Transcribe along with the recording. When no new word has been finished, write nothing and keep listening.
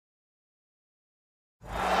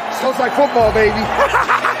Smells like football, baby.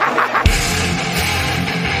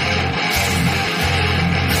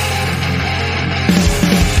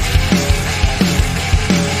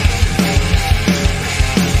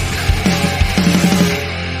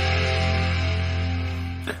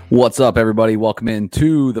 What's up, everybody? Welcome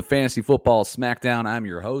into the Fantasy Football Smackdown. I'm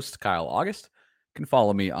your host, Kyle August. You can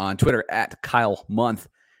follow me on Twitter at KyleMonth8,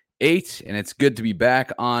 and it's good to be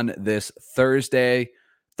back on this Thursday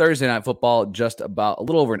Night Football, just about a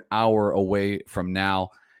little over an hour away from now.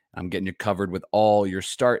 I'm getting you covered with all your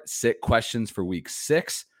start-sit questions for Week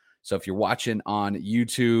 6. So if you're watching on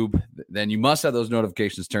YouTube, then you must have those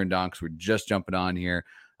notifications turned on because we're just jumping on here.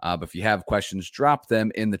 But if you have questions, drop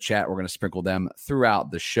them in the chat. We're going to sprinkle them throughout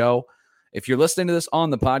the show. If you're listening to this on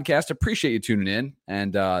the podcast, appreciate you tuning in.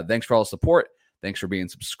 And thanks for all the support. Thanks for being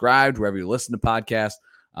subscribed wherever you listen to podcasts.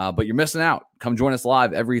 But you're missing out. Come join us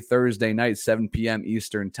live every Thursday night, 7 p.m.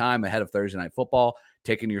 Eastern time, ahead of Thursday Night Football,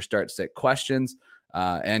 taking your start-sit questions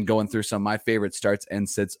and going through some of my favorite starts and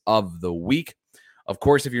sits of the week. Of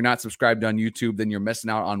course, if you're not subscribed on YouTube, then you're missing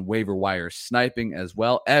out on waiver wire sniping as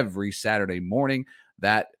well every Saturday morning.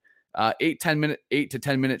 That 8 to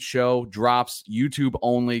 10 minute show drops YouTube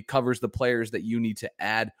only, covers the players that you need to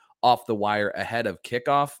add off the wire ahead of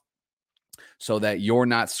kickoff so that you're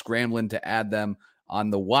not scrambling to add them on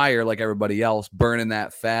the wire like everybody else, burning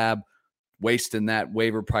that fab, wasting that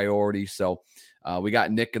waiver priority. So we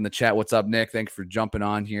got Nick in the chat. What's up, Nick? Thanks for jumping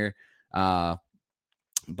on here.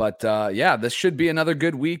 But this should be another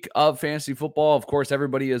good week of fantasy football. Of course,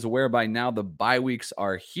 everybody is aware by now the bye weeks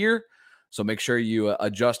are here. So make sure you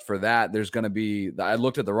adjust for that. There's going to be, I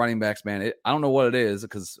looked at the running backs, man. I don't know what it is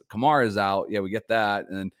because Kamara is out. Yeah, we get that.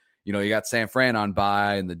 And, you got San Fran on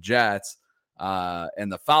bye and the Jets and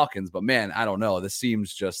the Falcons. But, man, I don't know. This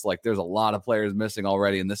seems just like there's a lot of players missing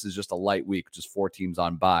already. And this is just a light week, just 4 teams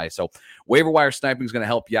on bye. So waiver wire sniping is going to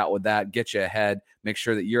help you out with that, get you ahead, make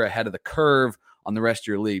sure that you're ahead of the curve on the rest of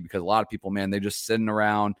your league because a lot of people, man, they're just sitting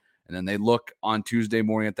around and then they look on Tuesday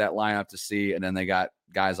morning at that lineup to see, and then they got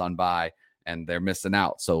guys on bye. And they're missing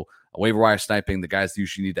out. So waiver wire sniping, the guys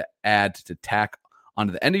usually need to add to tack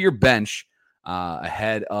onto the end of your bench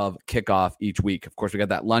ahead of kickoff each week. Of course, we got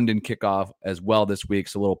that London kickoff as well this week.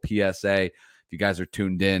 So a little PSA. If you guys are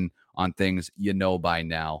tuned in on things, you know by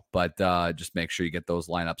now. But just make sure you get those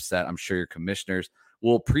lineups set. I'm sure your commissioners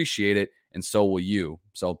will appreciate it, and so will you.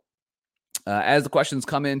 So as the questions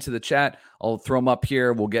come into the chat, I'll throw them up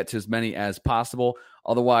here. We'll get to as many as possible.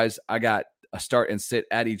 Otherwise, I got a start and sit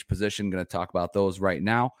at each position. Going to talk about those right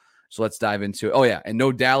now. So let's dive into it. Oh, yeah. And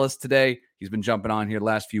no Dallas today. He's been jumping on here the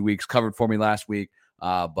last few weeks, covered for me last week.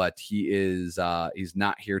 But he's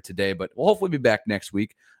not here today, but we'll hopefully be back next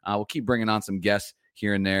week. We'll keep bringing on some guests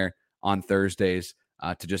here and there on Thursdays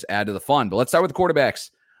to just add to the fun. But let's start with the quarterbacks.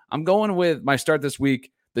 I'm going with my start this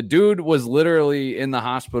week. The dude was literally in the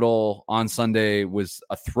hospital on Sunday with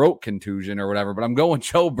a throat contusion or whatever, but I'm going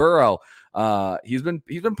Joe Burrow. He's been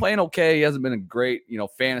playing okay. He hasn't been a great,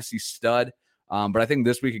 fantasy stud. But I think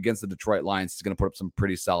this week against the Detroit Lions, he's going to put up some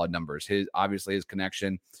pretty solid numbers. His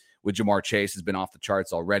connection with Jamar Chase has been off the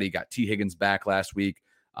charts already. Got T. Higgins back last week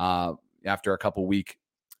after a couple week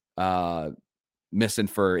missing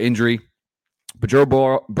for injury. But Joe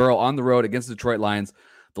Burrow on the road against the Detroit Lions.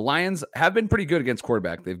 The Lions have been pretty good against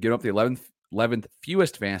quarterback. They've given up the 11th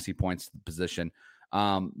fewest fantasy points to the position.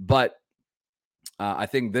 But I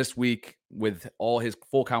think this week, with all his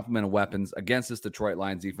full complement of weapons against this Detroit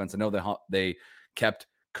Lions defense, I know that they kept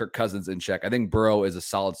Kirk Cousins in check. I think Burrow is a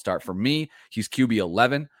solid start for me. He's QB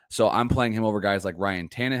 11, so I'm playing him over guys like Ryan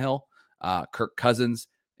Tannehill, Kirk Cousins,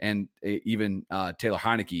 and even Taylor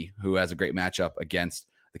Heineke, who has a great matchup against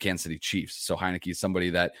the Kansas City Chiefs. So Heineke is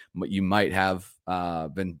somebody that you might have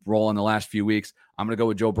been rolling the last few weeks. I'm going to go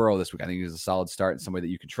with Joe Burrow this week. I think he's a solid start and somebody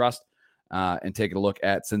that you can trust. And taking a look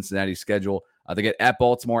at Cincinnati's schedule. They get at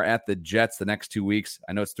Baltimore, at the Jets the next 2 weeks.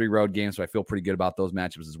 I know it's 3 road games, so I feel pretty good about those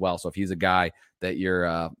matchups as well. So if he's a guy that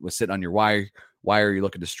you're was sitting on your wire, you're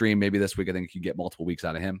looking to stream maybe this week, I think you can get multiple weeks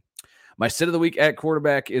out of him. My sit of the week at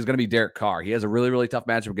quarterback is going to be Derek Carr. He has a really, really tough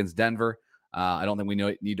matchup against Denver. I don't think we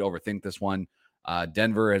need to overthink this one.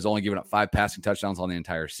 Denver has only given up 5 passing touchdowns on the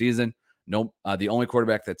entire season. The only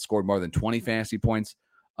quarterback that scored more than 20 fantasy points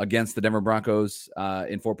against the Denver Broncos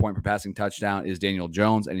in 4-point per passing touchdown is Daniel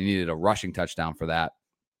Jones, and he needed a rushing touchdown for that.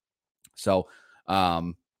 So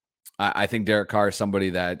I think Derek Carr is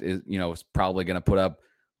somebody that is probably going to put up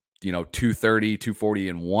 230, 240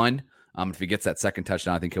 and 1. If he gets that second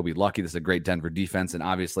touchdown, I think he'll be lucky. This is a great Denver defense, and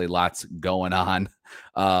obviously lots going on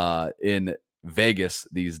in Vegas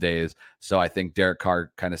these days. So I think Derek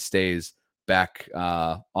Carr kind of stays back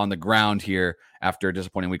on the ground here after a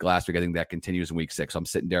disappointing week last week. I think that continues in week 6. So I'm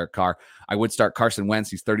sitting Derek Carr. I would start Carson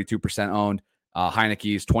Wentz. He's 32% owned.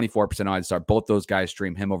 Heineke's 24% owned. I'd start both those guys,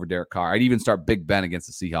 stream him over Derek Carr. I'd even start Big Ben against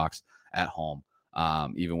the Seahawks at home,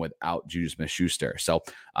 even without Juju Smith-Schuster. So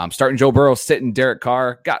I'm starting Joe Burrow, sitting Derek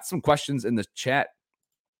Carr. Got some questions in the chat,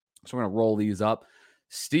 so we're going to roll these up.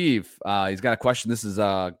 Steve, he's got a question. This is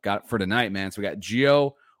got for tonight, man. So we got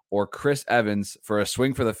Gio or Chris Evans for a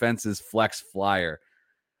swing for the fences flex flyer.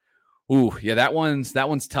 Ooh, yeah, that one's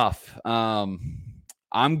tough. I'm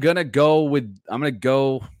gonna go with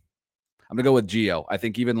Gio. I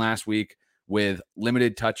think even last week with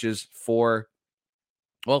limited touches I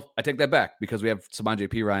take that back because we have Samaje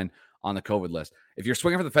Perine on the COVID list. If you're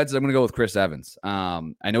swinging for the fences, I'm going to go with Chris Evans. I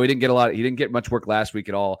know he didn't get much work last week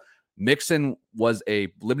at all. Mixon was a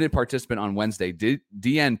limited participant on Wednesday,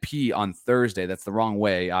 DNP on Thursday. That's the wrong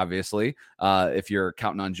way, obviously, if you're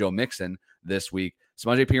counting on Joe Mixon this week.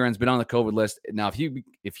 Samaje Perine's been on the COVID list. Now,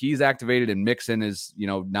 if he's activated and Mixon is,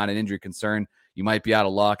 not an injury concern, you might be out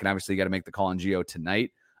of luck, and obviously you got to make the call on Gio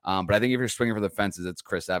tonight. But I think if you're swinging for the fences, it's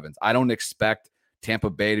Chris Evans. I don't expect Tampa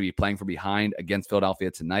Bay to be playing from behind against Philadelphia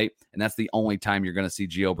tonight, and that's the only time you're going to see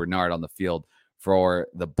Gio Bernard on the field for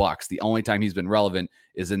the Bucs. The only time he's been relevant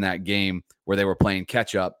is in that game where they were playing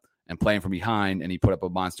catch up and playing from behind, and he put up a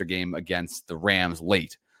monster game against the Rams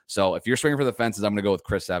late. So if you're swinging for the fences, I'm going to go with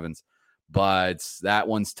Chris Evans. But that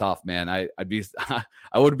one's tough, man. I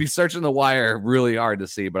would be searching the wire really hard to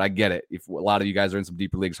see, but I get it. If a lot of you guys are in some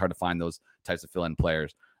deeper leagues, hard to find those types of fill-in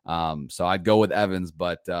players. So I'd go with Evans,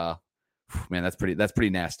 but man, that's pretty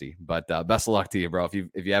nasty. But best of luck to you, bro.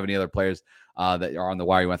 If you have any other players that are on the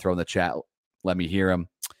wire you want to throw in the chat, let me hear them.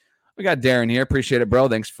 We got Darren here. Appreciate it, bro.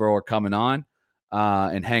 Thanks for coming on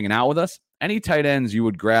and hanging out with us. Any tight ends you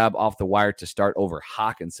would grab off the wire to start over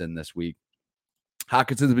Hawkinson this week?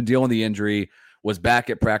 Hawkinson's been dealing with the injury, was back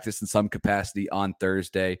at practice in some capacity on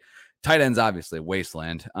Thursday. Tight ends, obviously,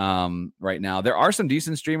 wasteland right now. There are some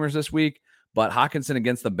decent streamers this week, but Hawkinson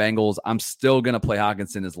against the Bengals, I'm still going to play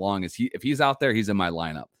Hawkinson as long as if he's out there, he's in my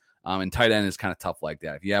lineup. And tight end is kind of tough like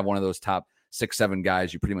that. If you have one of those top 6-7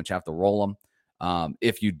 guys, you pretty much have to roll them.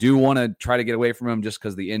 If you do want to try to get away from him just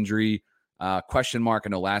because the injury question mark, I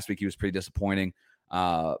know last week he was pretty disappointing.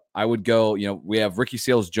 I would go, we have Ricky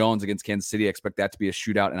Seals-Jones against Kansas City. I expect that to be a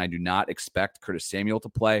shootout, and I do not expect Curtis Samuel to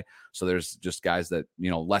play. So there's just guys that,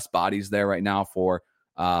 less bodies there right now for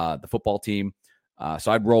the football team.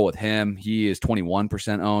 So I'd roll with him. He is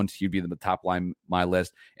 21% owned. He'd be the top line my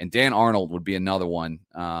list. And Dan Arnold would be another one.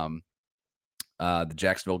 The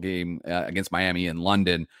Jacksonville game against Miami in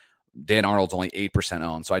London, Dan Arnold's only 8%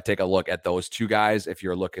 owned. So I'd take a look at those two guys if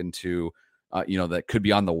you're looking to that could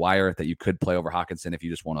be on the wire that you could play over Hawkinson if you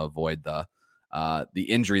just want to avoid the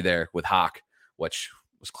injury there with Hawk, which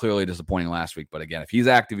was clearly disappointing last week. But again, if he's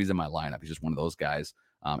active, he's in my lineup. He's just one of those guys.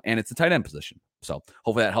 And it's a tight end position. So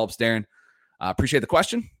hopefully that helps, Darren. Appreciate the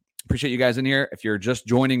question. Appreciate you guys in here. If you're just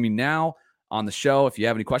joining me now on the show, if you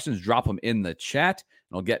have any questions, drop them in the chat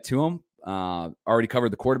and I'll get to them. Already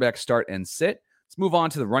covered the quarterback start and sit. Let's move on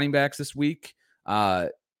to the running backs this week.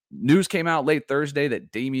 News came out late Thursday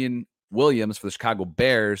that Damian Williams for the Chicago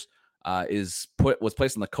Bears was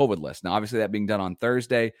placed on the COVID list. Now, obviously, that being done on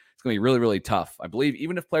Thursday, it's going to be really, really tough. I believe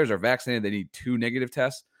even if players are vaccinated, they need 2 negative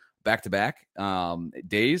tests back-to-back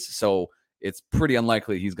days. So it's pretty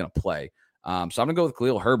unlikely he's going to play. So I'm going to go with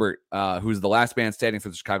Khalil Herbert, who's the last man standing for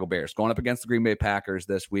the Chicago Bears, going up against the Green Bay Packers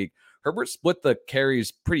this week. Herbert split the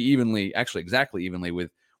carries pretty evenly, actually exactly evenly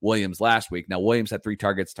with Williams last week. Now, Williams had 3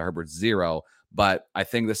 targets to Herbert's 0. But I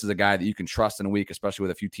think this is a guy that you can trust in a week, especially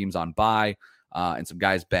with a few teams on bye and some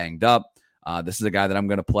guys banged up. This is a guy that I'm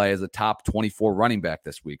going to play as a top 24 running back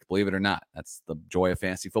this week, believe it or not. That's the joy of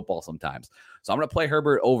fantasy football sometimes. So I'm going to play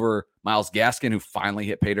Herbert over Myles Gaskin, who finally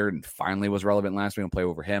hit pay dirt and finally was relevant last week. I'm going to play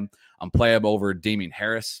over him. I'm playing him over Damian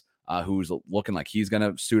Harris, who's looking like he's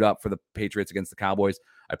going to suit up for the Patriots against the Cowboys.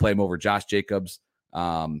 I play him over Josh Jacobs.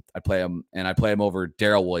 I play him over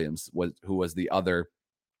Darrell Williams, who was the other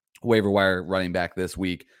waiver wire running back this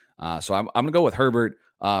week. So I'm going to go with Herbert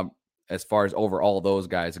as far as over all those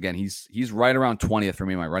guys. Again, he's right around 20th for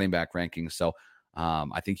me in my running back rankings. So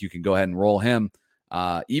I think you can go ahead and roll him.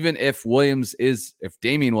 Even if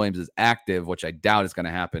Damian Williams is active, which I doubt is going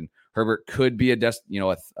to happen, Herbert could be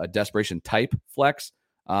a desperation type flex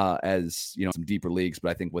as some deeper leagues.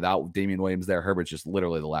 But I think without Damian Williams there, Herbert's just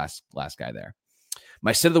literally the last guy there.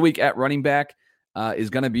 My sit of the week at running back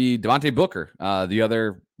is going to be Devontae Booker, the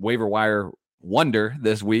other waiver wire wonder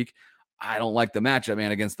this week. I don't like the matchup,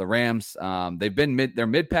 man, against the Rams. They're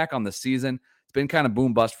mid-pack on the season. It's been kind of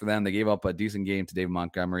boom bust for them. They gave up a decent game to David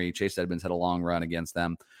Montgomery. Chase Edmonds had a long run against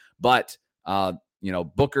them. But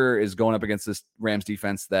Booker is going up against this Rams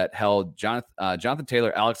defense that held Jonathan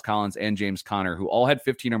Taylor, Alex Collins, and James Conner, who all had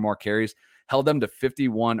 15 or more carries, held them to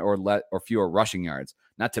 51 or fewer rushing yards.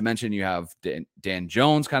 Not to mention you have Dan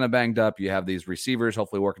Jones kind of banged up. You have these receivers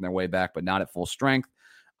hopefully working their way back, but not at full strength.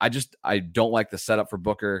 I don't like the setup for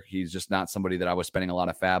Booker. He's just not somebody that I was spending a lot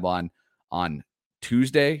of fab on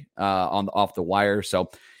Tuesday off the wire.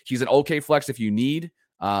 So he's an okay flex if you need,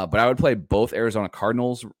 but I would play both Arizona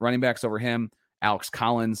Cardinals running backs over him, Alex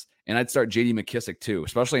Collins, and I'd start J.D. McKissick too,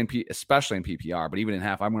 especially in PPR. But even in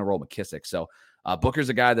half, I'm going to roll McKissick. So Booker's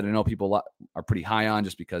a guy that I know people are pretty high on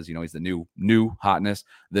just because he's the new hotness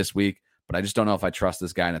this week. But I just don't know if I trust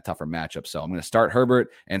this guy in a tougher matchup. So I'm going to start Herbert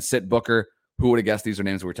and sit Booker. Who would have guessed these are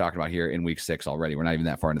names we're talking about here in week 6 already? We're not even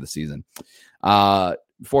that far into the season.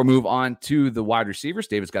 Before we move on to the wide receivers,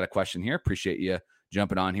 David's got a question here. Appreciate you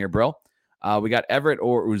jumping on here, bro. We got Everett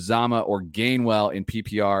or Uzama or Gainwell in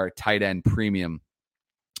PPR tight end premium.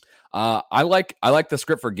 I like the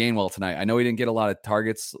script for Gainwell tonight. I know he didn't get a lot of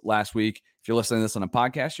targets last week. If you're listening to this on a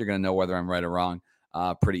podcast, you're going to know whether I'm right or wrong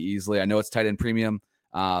pretty easily. I know it's tight end premium,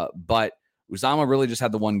 but Uzama really just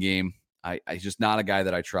had the one game. He's just not a guy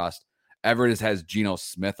that I trust. Everett has Geno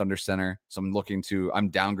Smith under center, so I'm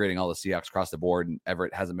downgrading all the Seahawks across the board, and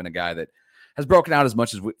Everett hasn't been a guy that has broken out as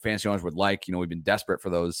much as fantasy owners would like. We've been desperate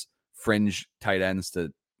for those fringe tight ends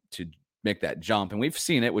to make that jump, and we've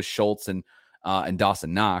seen it with Schultz and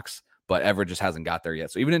Dawson Knox, but Everett just hasn't got there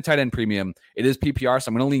yet. So even in tight end premium, it is PPR, so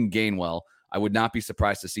I'm going to lean Gainwell. I would not be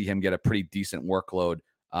surprised to see him get a pretty decent workload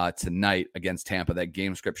tonight against Tampa. That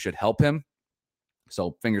game script should help him.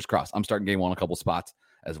 So fingers crossed. I'm starting Gainwell in a couple spots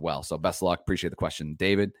as well. So best of luck. Appreciate the question,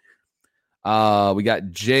 David. We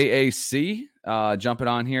got JAC jumping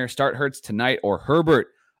on here. Start Hurts tonight or Herbert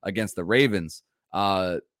against the Ravens.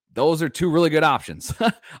 Those are two really good options.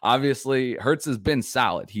 Obviously, Hurts has been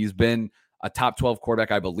solid. He's been a top 12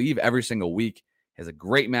 quarterback, I believe, every single week. Has a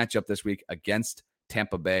great matchup this week against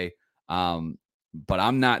Tampa Bay. But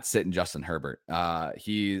I'm not sitting Justin Herbert.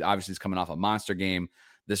 He obviously is coming off a monster game.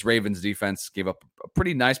 This Ravens defense gave up a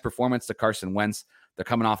pretty nice performance to Carson Wentz. They're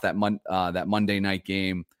coming off that Monday night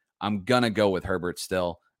game. I'm going to go with Herbert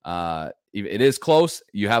still. It is close.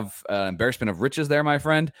 You have embarrassment of riches there, my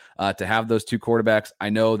friend, to have those two quarterbacks. I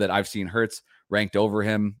know that I've seen Hurts ranked over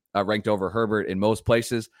Herbert in most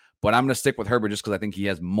places, but I'm going to stick with Herbert just because I think he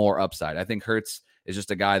has more upside. I think Hurts is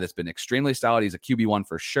just a guy that's been extremely solid. He's a QB1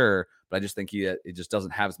 for sure, but I just think it just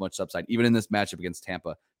doesn't have as much upside, even in this matchup against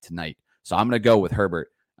Tampa tonight. So I'm going to go with Herbert.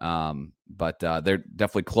 But they're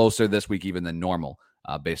definitely closer this week even than normal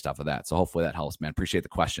based off of that. So hopefully that helps, man. Appreciate the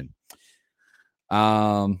question.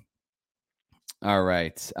 All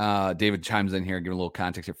right. David chimes in here, giving a little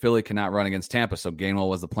context here. Philly cannot run against Tampa, so Gainwell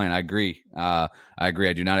was the plan. I agree. I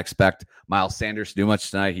do not expect Miles Sanders to do much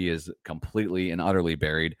tonight. He is completely and utterly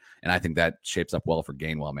buried, and I think that shapes up well for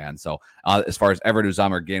Gainwell, man. So as far as Everett,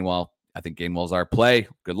 Uzama, or Gainwell, I think Gainwell's our play.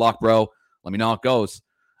 Good luck, bro. Let me know how it goes.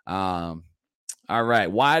 All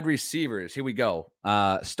right, wide receivers. Here we go.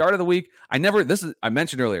 Start of the week. I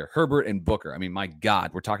mentioned earlier, Herbert and Booker. I mean, my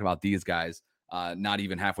God, we're talking about these guys not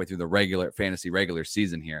even halfway through the regular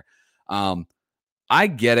season here. I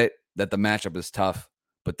get it that the matchup is tough,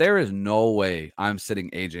 but there is no way I'm sitting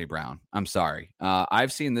A.J. Brown. I'm sorry.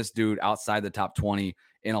 I've seen this dude outside the top 20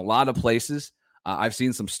 in a lot of places. I've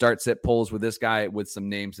seen some start-sit polls with this guy with some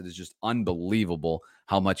names that is just unbelievable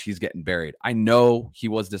how much he's getting buried. I know he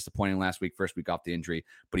was disappointing last week, first week off the injury,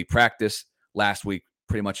 but he practiced last week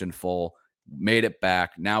pretty much in full, made it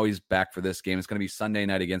back. Now he's back for this game. It's going to be Sunday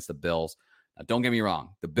night against the Bills. Don't get me wrong.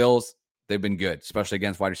 The Bills, they've been good, especially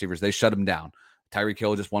against wide receivers. They shut them down. Tyreek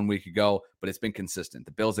Hill just 1 week ago, but it's been consistent.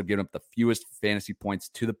 The Bills have given up the fewest fantasy points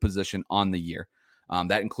to the position on the year.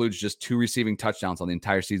 That includes just 2 receiving touchdowns on the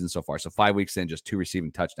entire season so far. So 5 weeks in, just 2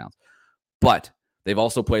 receiving touchdowns. But they've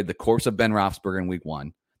also played the corpse of Ben Roethlisberger in week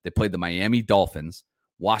 1. They played the Miami Dolphins,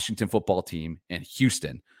 Washington football team, and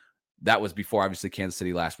Houston. That was before, obviously, Kansas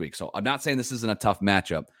City last week. So I'm not saying this isn't a tough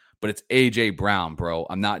matchup, but it's A.J. Brown, bro.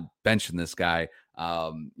 I'm not benching this guy.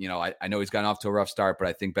 I know he's gotten off to a rough start, but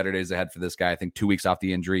I think better days ahead for this guy. I think 2 weeks off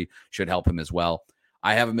the injury should help him as well.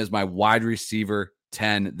 I have him as my wide receiver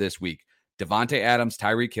 10 this week. Devontae Adams,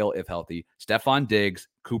 Tyreek Hill, if healthy. Stephon Diggs,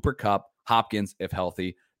 Cooper Kupp, Hopkins, if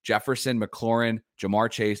healthy. Jefferson, McLaurin, Jamar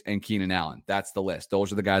Chase, and Keenan Allen. That's the list.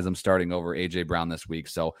 Those are the guys I'm starting over A.J. Brown this week.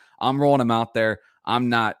 So I'm rolling them out there. I'm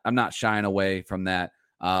not shying away from that.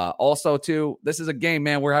 Also, too, this is a game,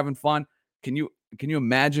 man. We're having fun. Can you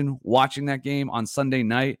imagine watching that game on Sunday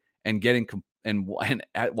night and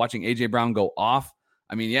watching A.J. Brown go off?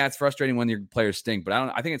 I mean, yeah, it's frustrating when your players stink, but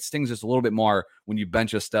I think it stings just a little bit more when you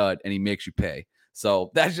bench a stud and he makes you pay.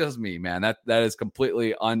 So that's just me, man. That is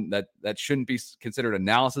completely that shouldn't be considered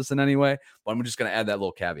analysis in any way. But I'm just going to add that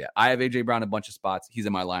little caveat. I have AJ Brown in a bunch of spots. He's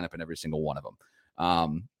in my lineup in every single one of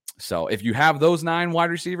them. So if you have those 9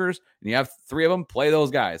 wide receivers and you have 3 of them, play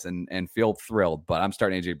those guys and feel thrilled. But I'm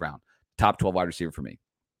starting AJ Brown, top 12 wide receiver for me.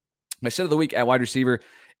 My sit of the week at wide receiver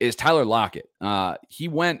is Tyler Lockett. He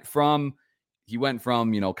went from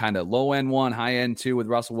kind of low end 1, high end 2 with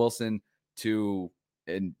Russell Wilson to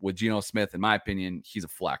and with Geno Smith. In my opinion, he's a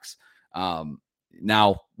flex.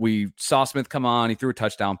 Now we saw Smith come on. He threw a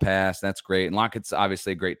touchdown pass. That's great. And Lockett's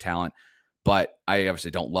obviously a great talent. But I obviously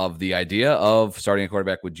don't love the idea of starting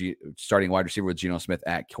a starting wide receiver with Geno Smith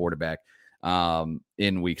at quarterback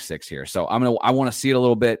in week 6 here. So I want to see it a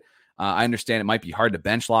little bit. I understand it might be hard to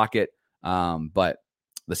bench Lockett, but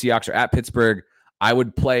the Seahawks are at Pittsburgh. I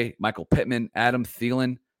would play Michael Pittman, Adam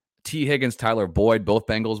Thielen, T. Higgins, Tyler Boyd, both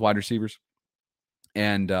Bengals wide receivers,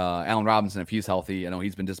 and Allen Robinson if he's healthy. I know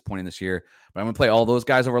he's been disappointing this year, but I'm going to play all those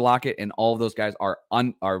guys over Lockett, and all of those guys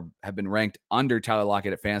have been ranked under Tyler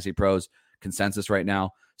Lockett at Fantasy Pros consensus right now.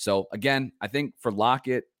 So again, I think for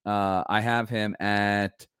Lockett, I have him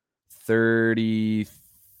at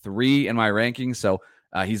 33 in my rankings. So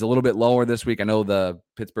he's a little bit lower this week. I know the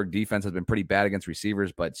Pittsburgh defense has been pretty bad against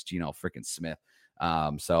receivers, but it's Geno freaking Smith.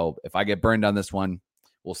 So if I get burned on this one,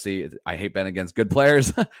 we'll see. I hate betting against good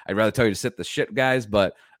players. I'd rather tell you to sit the shit guys,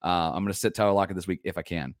 but I'm going to sit Tyler Lockett this week if I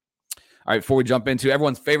can. All right, before we jump into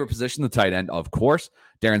everyone's favorite position, the tight end, of course.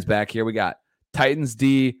 Darren's back here. We got Titans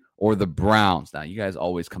D or the Browns. Now, you guys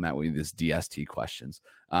always come out with these DST questions.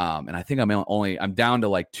 And I think I'm down to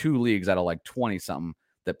like 2 leagues out of like 20 something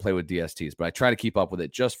that play with DSTs, but I try to keep up with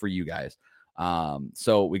it just for you guys.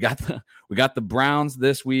 So we got the Browns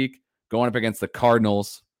this week going up against the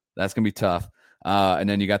Cardinals. That's going to be tough. And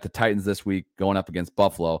then you got the Titans this week going up against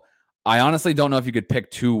Buffalo. I honestly don't know if you could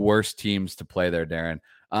pick 2 worse teams to play there, Darren.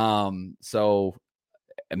 So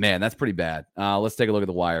man, that's pretty bad. Let's take a look at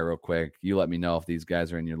the wire real quick. You let me know if these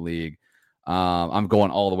guys are in your league. I'm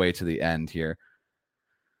going all the way to the end here.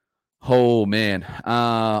 Oh man.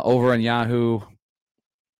 Over on Yahoo.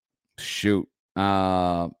 Shoot.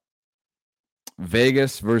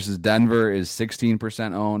 Vegas versus Denver is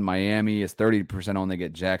 16% owned. Miami is 30% owned. They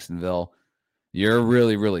get Jacksonville. You're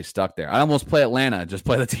really, really stuck there. I almost play Atlanta. Just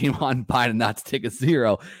play the team on bye and not to take a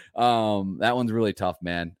 0. That one's really tough,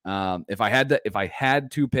 man. If I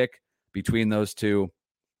had to pick between those 2,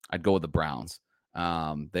 I'd go with the Browns.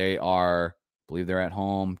 They are, I believe they're at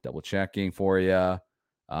home. Double checking for you.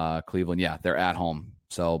 Cleveland, yeah, they're at home.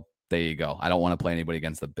 So there you go. I don't want to play anybody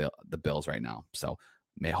against the Bills right now. So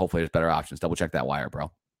hopefully there's better options. Double check that wire,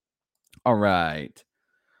 bro. All right.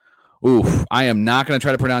 Oof, I am not going to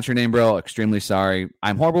try to pronounce your name, bro. Extremely sorry.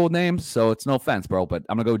 I'm horrible with names, so it's no offense, bro, but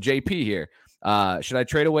I'm going to go JP here. Should I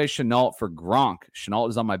trade away Shenault for Gronk? Shenault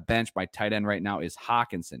is on my bench. My tight end right now is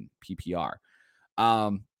Hawkinson, PPR.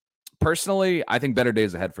 Personally, I think better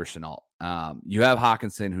days ahead for Shenault. You have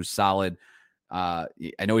Hawkinson, who's solid. I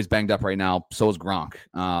know he's banged up right now. So is Gronk.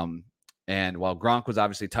 And while Gronk was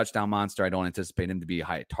obviously a touchdown monster, I don't anticipate him to be a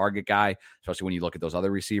high target guy, especially when you look at those other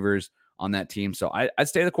receivers on that team. So I'd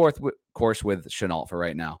stay the course with Shenault for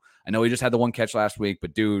right now. I know he just had the 1 catch last week,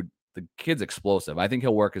 but dude, the kid's explosive. I think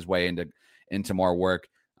he'll work his way into more work.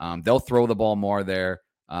 They'll throw the ball more there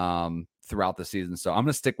throughout the season. So I'm going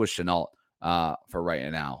to stick with Shenault for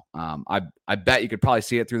right now. I bet you could probably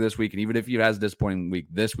see it through this week. And even if he has a disappointing week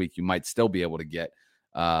this week, you might still be able to get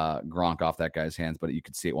Gronk off that guy's hands, but you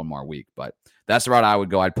could see it one more week. But that's the route I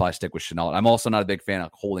would go. I'd probably stick with Shenault. I'm also not a big fan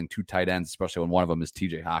of holding 2 tight ends, especially when one of them is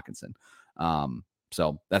TJ Hawkinson.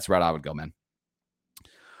 So that's the route I would go, man.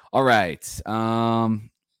 All right.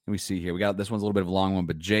 Let me see here. We got this one's a little bit of a long one,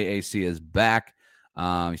 but JAC is back.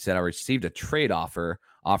 He said, I received a trade offer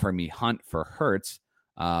offering me Hunt for Hurts.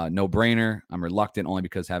 No brainer. I'm reluctant only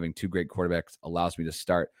because having 2 great quarterbacks allows me to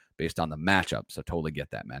start based on the matchup. So totally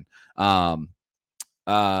get that, man.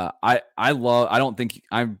 I don't think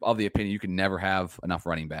I'm of the opinion you can never have enough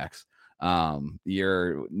running backs.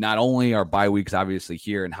 You're not only are bye weeks obviously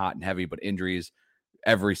here and hot and heavy, but injuries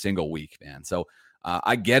every single week, man. So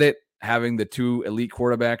I get it. Having the 2 elite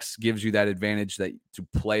quarterbacks gives you that advantage that to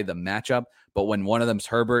play the matchup. But when one of them's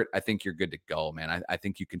Herbert, I think you're good to go, man. I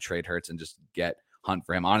think you can trade Hurts and just get Hunt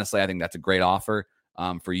for him. Honestly, I think that's a great offer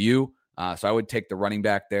for you. So I would take the running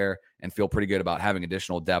back there and feel pretty good about having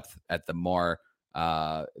additional depth at the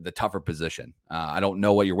tougher position. I don't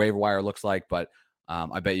know what your waiver wire looks like, but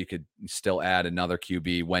I bet you could still add another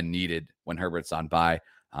QB when needed when Herbert's on bye.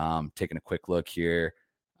 Taking a quick look here.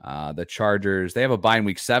 The Chargers, they have a bye in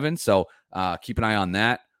week 7, so keep an eye on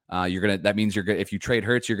that. That means if you trade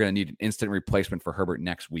Hurts, you're gonna need an instant replacement for Herbert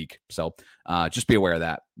next week. So just be aware of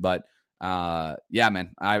that. But yeah,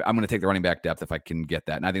 man, I'm gonna take the running back depth if I can get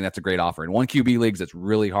that, and I think that's a great offer. In 1 QB leagues, it's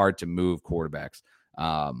really hard to move quarterbacks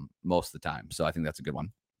most of the time. So I think that's a good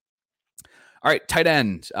one. All right, tight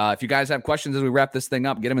end. If you guys have questions as we wrap this thing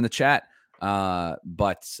up, get them in the chat.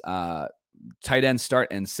 But tight end start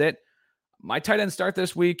and sit. My tight end start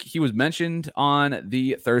this week, he was mentioned on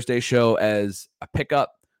the Thursday show as a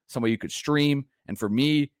pickup, somebody you could stream. And for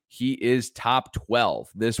me, he is top 12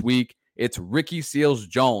 this week. It's Ricky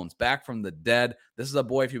Seals-Jones, back from the dead. This is a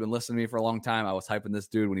boy, if you've been listening to me for a long time, I was hyping this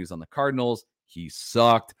dude when he was on the Cardinals. He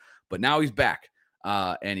sucked, but now he's back,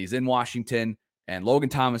 and he's in Washington, and Logan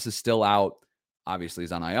Thomas is still out. Obviously,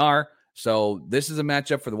 he's on IR. So this is a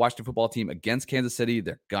matchup for the Washington football team against Kansas City.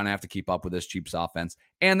 They're going to have to keep up with this Chiefs offense.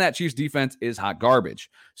 And that Chiefs defense is hot garbage.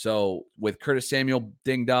 So with Curtis Samuel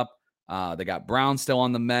dinged up, they got Brown still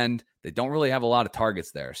on the mend. They don't really have a lot of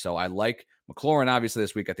targets there. So I like McLaurin, obviously,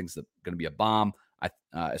 this week. I think is going to be a bomb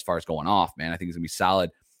as far as going off, man. I think he's going to be solid.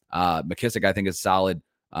 McKissick, I think, is solid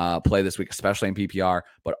play this week, especially in PPR.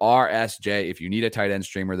 But RSJ, if you need a tight end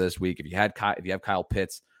streamer this week, if you have Kyle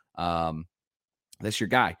Pitts, this your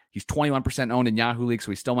guy. He's 21% owned in Yahoo League,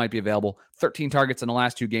 so he still might be available. 13 targets in the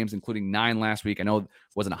last 2 games, including 9 last week. I know it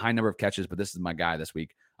wasn't a high number of catches, but this is my guy this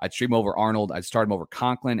week. I'd stream over Arnold. I'd start him over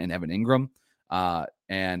Conklin and Evan Ingram.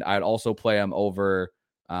 And I'd also play him over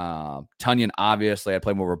Tunyon, obviously. I'd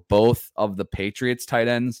play him over both of the Patriots tight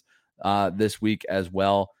ends this week as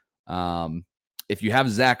well. If you have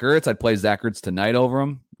Zach Ertz, I'd play Zach Ertz tonight over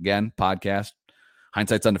him. Again, podcast.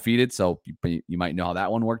 Hindsight's undefeated, so you might know how that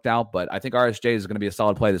one worked out. But I think RSJ is going to be a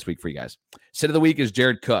solid play this week for you guys. Sit of the week is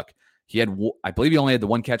Jared Cook. I believe he only had the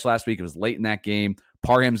 1 catch last week. It was late in that game.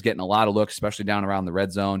 Parham's getting a lot of looks, especially down around the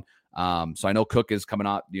red zone. So I know Cook is coming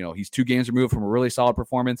out. He's 2 games removed from a really solid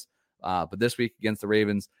performance. But this week against the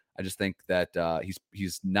Ravens, I just think that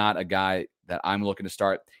he's not a guy that I'm looking to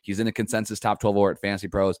start. He's in a consensus top 12 or at Fantasy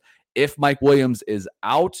Pros. If Mike Williams is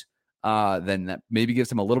out, then that maybe gives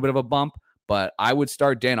him a little bit of a bump. But I would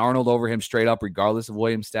start Dan Arnold over him straight up, regardless of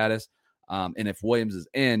Williams' status. And if Williams is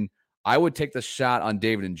in, I would take the shot on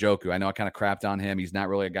David Njoku. I know I kind of crapped on him. He's not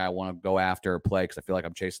really a guy I want to go after or play because I feel like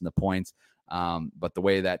I'm chasing the points. But the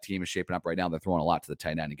way that team is shaping up right now, they're throwing a lot to the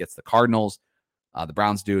tight end. It gets the Cardinals. The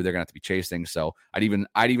Browns do. They're going to have to be chasing. So I'd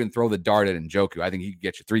even throw the dart at Njoku. I think he could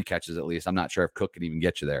get you 3 catches at least. I'm not sure if Cook can even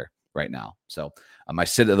get you there right now. So my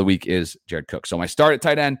sit of the week is Jared Cook. So my start at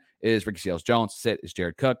tight end is Ricky Seals-Jones. Sit is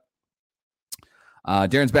Jared Cook.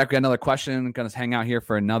 Darren's back. We got another question. Going to hang out here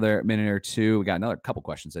for another minute or two. We got another couple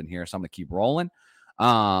questions in here, so I'm going to keep rolling.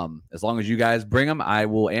 As long as you guys bring them, I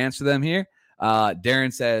will answer them here.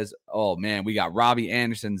 Darren says, oh, man, we got Robbie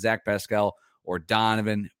Anderson, Zach Pascal, or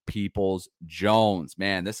Donovan Peoples-Jones.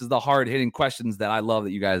 Man, this is the hard-hitting questions that I love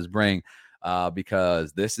that you guys bring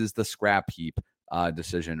because this is the scrap heap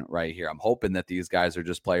decision right here. I'm hoping that these guys are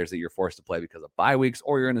just players that you're forced to play because of bye weeks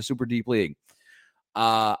or you're in a super deep league.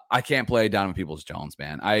 I can't play Donovan Peoples-Jones,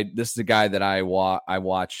 man. This is a guy that I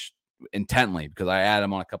watch intently because I add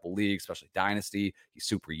him on a couple leagues, especially Dynasty. He's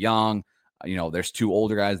super young. There's 2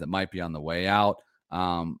 older guys that might be on the way out.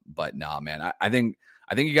 But no, man, I think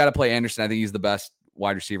you got to play Anderson. I think he's the best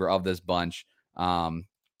wide receiver of this bunch.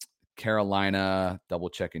 Carolina, double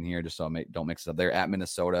checking here just so I don't mix it up. They're at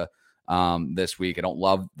Minnesota this week.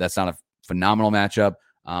 That's not a phenomenal matchup.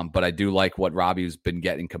 But I do like what Robbie's been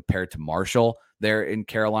getting compared to Marshall there in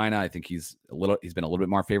Carolina. I think he's been a little bit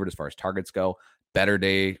more favored as far as targets go. Better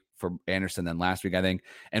day for Anderson than last week, I think.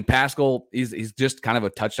 And Pascal, he's just kind of a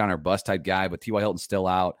touchdown or bust type guy, but T.Y. Hilton's still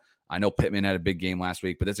out. I know Pittman had a big game last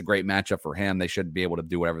week, but it's a great matchup for him. They should be able to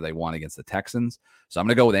do whatever they want against the Texans. So I'm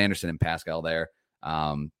going to go with Anderson and Pascal there.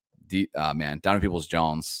 Man, Donovan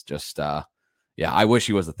Peoples-Jones, I wish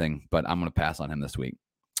he was a thing, but I'm going to pass on him this week.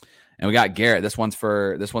 And we got Garrett. This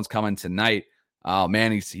one's coming tonight. Oh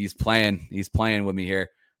man, he's playing with me here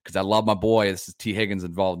because I love my boy. This is T. Higgins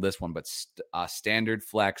involved in this one, but standard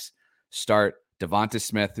flex start Devonta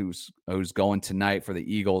Smith, who's going tonight for the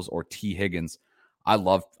Eagles, or T. Higgins. I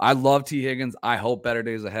love T. Higgins. I hope better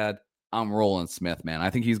days ahead. I'm rolling Smith, man. I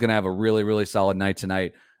think he's gonna have a really, really solid night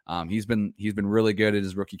tonight. He's been really good at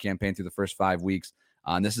his rookie campaign through the first 5 weeks.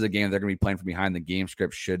 And this is a game they're gonna be playing from behind. The game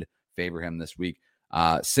script should favor him this week.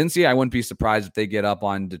 Cincy, I wouldn't be surprised if they get up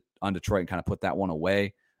on Detroit and kind of put that one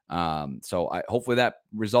away. So hopefully that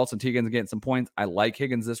results in T. Higgins getting some points. I like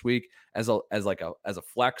Higgins this week as a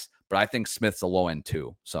flex, but I think Smith's a low end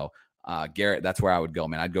too. So Garrett, that's where I would go,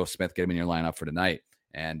 man. I'd go Smith, get him in your lineup for tonight,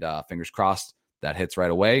 and fingers crossed that hits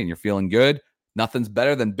right away and you're feeling good. nothing's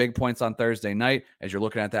better than big points on Thursday night as you're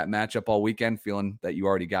looking at that matchup all weekend, feeling that you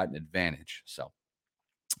already got an advantage. So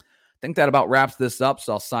I think that about wraps this up.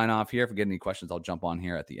 So I'll sign off here. If we get any questions, I'll jump on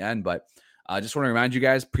here at the end. But I just want to remind you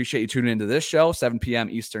guys, appreciate you tuning into this show, 7 p.m.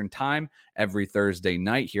 Eastern time, every Thursday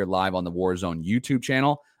night here live on the Warzone YouTube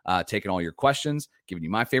channel, taking all your questions, giving you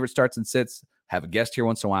my favorite starts and sits, have a guest here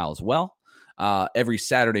once in a while as well. Every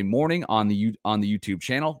Saturday morning on the YouTube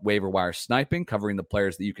channel, waiver wire sniping, covering the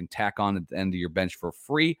players that you can tack on at the end of your bench for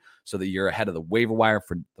free so that you're ahead of the waiver wire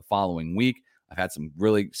for the following week. I've had some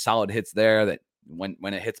really solid hits there that when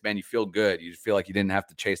it hits, man, you feel good. You feel like you didn't have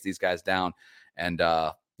to chase these guys down. And,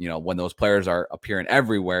 when those players are appearing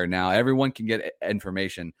everywhere now, everyone can get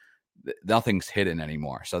information. Nothing's hidden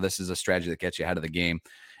anymore. So this is a strategy that gets you ahead of the game.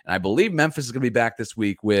 And I believe Memphis is going to be back this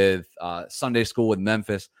week with Sunday School with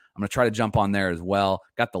Memphis. I'm going to try to jump on there as well.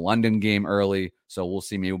 Got the London game early, so we'll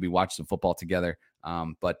see. Maybe we'll be watching some football together.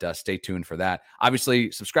 But stay tuned for that. Obviously,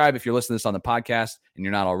 subscribe if you're listening to this on the podcast and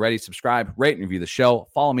you're not already. Subscribe, rate, and review the show.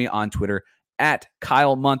 Follow me on Twitter at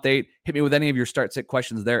KyleMonth8. Hit me with any of your start sit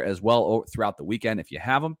questions there as well throughout the weekend if you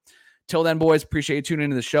have them. Till then, boys, appreciate you tuning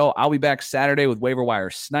into the show. I'll be back Saturday with waiver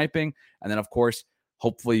wire sniping. And then, of course,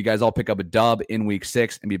 hopefully you guys all pick up a dub in week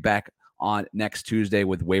 6 and be back on next Tuesday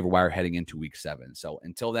with waiver wire heading into week 7. So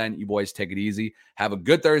until then, you boys take it easy. Have a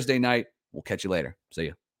good Thursday night. We'll catch you later. See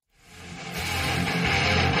you.